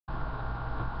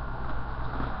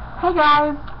Hey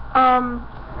guys,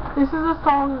 this is a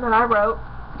song that I wrote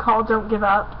called Don't Give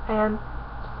Up, and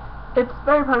it's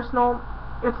very personal.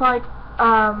 It's like,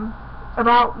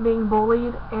 about being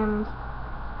bullied and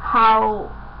how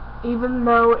even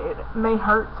though it may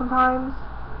hurt sometimes,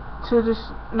 to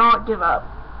just not give up.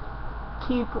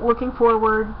 Keep looking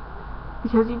forward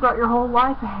because you've got your whole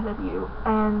life ahead of you,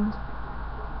 and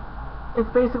it's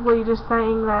basically just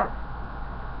saying that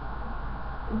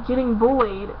getting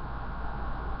bullied,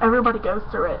 everybody goes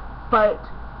through it, but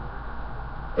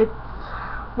it's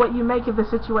what you make of the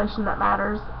situation that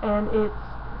matters, and it's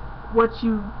what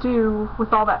you do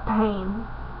with all that pain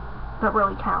that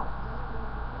really counts.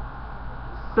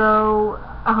 So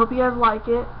I hope you guys like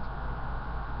it.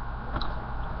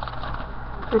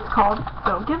 It's called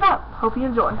Don't Give Up. Hope you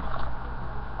enjoy.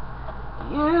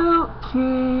 You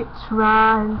keep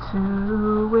trying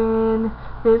to win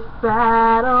this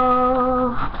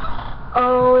battle,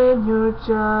 oh, and you're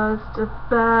just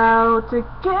about to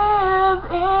give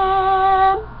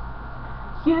in.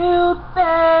 You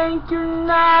think you're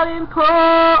not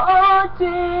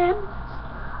important,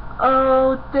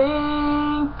 oh,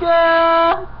 think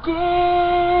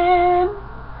again.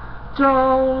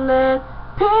 Don't let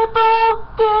people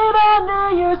get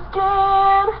under your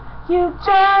skin. You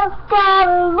just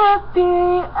gotta look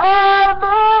the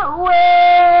other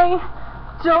way.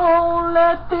 Don't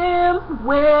let them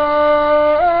win.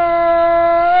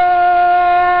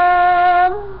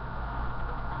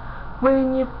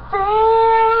 When you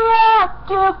feel like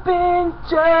you've been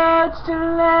judged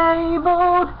and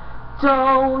labeled,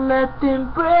 don't let them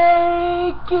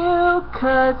break you,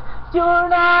 'cause you're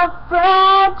not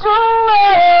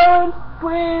fragile.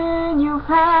 When you've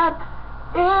had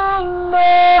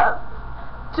enough,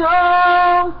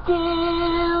 don't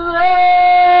give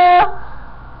up,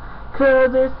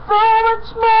 'cause there's so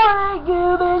much more to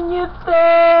you than you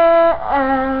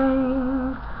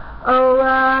think. Oh,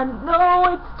 I know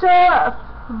it's tough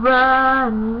right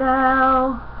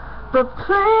now, but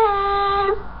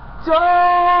please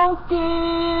don't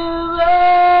give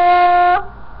up.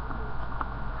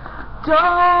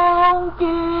 Don't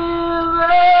give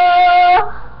up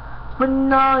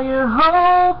when all your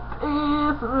hope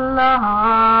is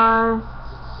lost.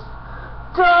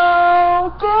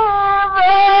 Don't give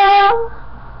up.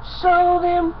 Show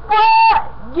them what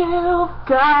you've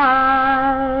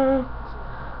got.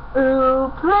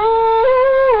 Ooh, please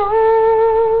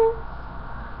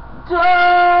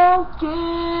don't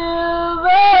give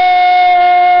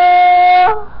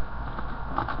up.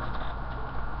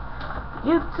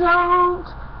 You don't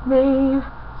need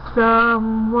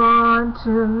someone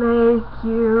to make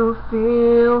you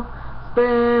feel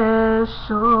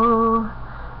special.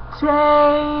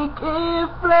 Take it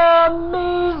from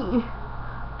me.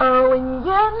 Oh, and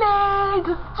you need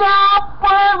to stop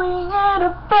worrying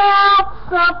about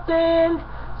something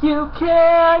you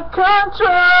can't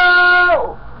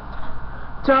control.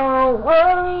 Don't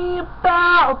worry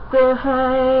about the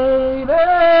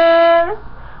haters,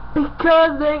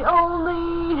 because they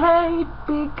only hate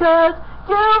because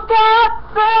you've got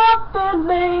something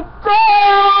they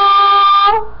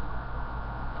don't.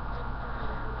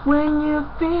 When you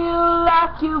feel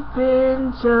like you've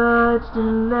been judged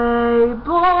and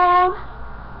labeled,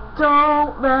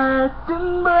 don't let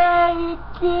them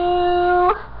break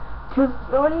you, 'cause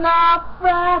you're not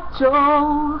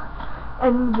fragile.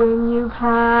 And when you've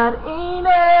had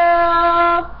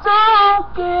enough,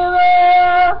 don't give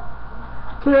up,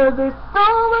 'cause there's so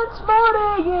much more to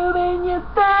you than you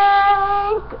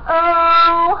think.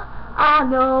 Oh, I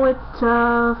know it's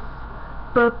tough,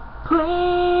 but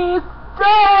please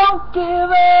don't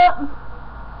give up.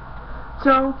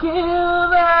 Don't give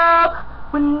up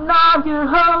when all your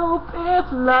hope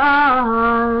is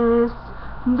lost.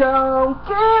 Don't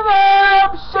give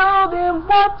up. Show them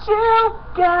what you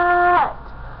got.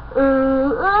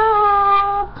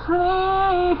 Ooh,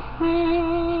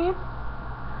 please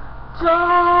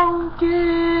don't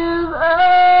give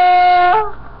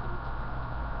up.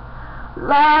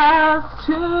 Life's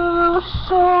too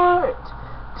short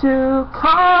to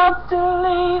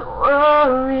constantly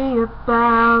worry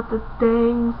about the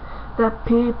things that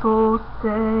people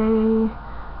say.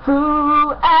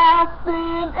 Who asked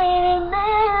them anyway?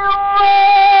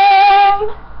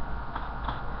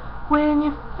 When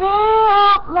you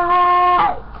feel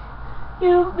like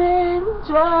you've been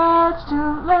judged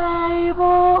and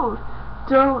labeled,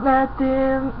 don't let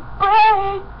them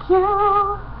break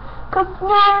you, 'cause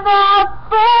you're not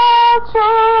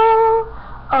fragile.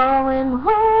 Oh, and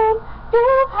when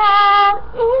you've had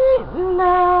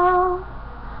enough,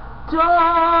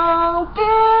 don't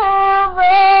give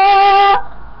up.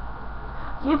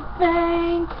 You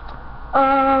think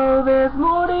Oh, there's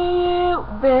more to you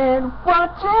than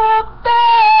what you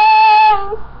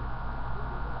think.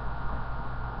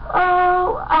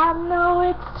 Oh, I know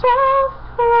it's tough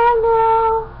right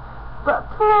now, but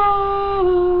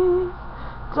please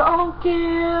don't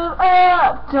give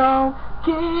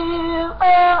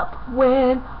up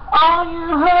when all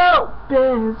your hope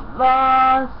is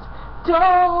lost.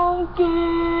 Don't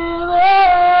give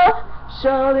up,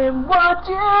 show them what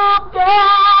you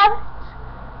got.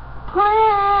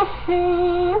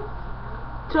 Please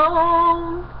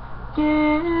don't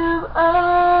give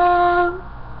up.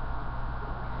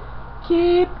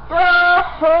 Keep your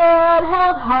head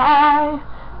held high,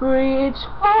 reach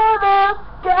for the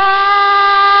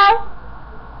sky.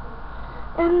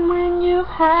 And when you've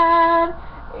had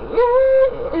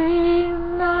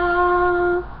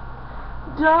enough,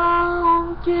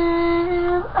 don't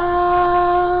give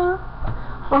up.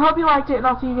 Well, I hope you liked it, and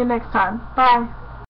I'll see you again next time. Bye.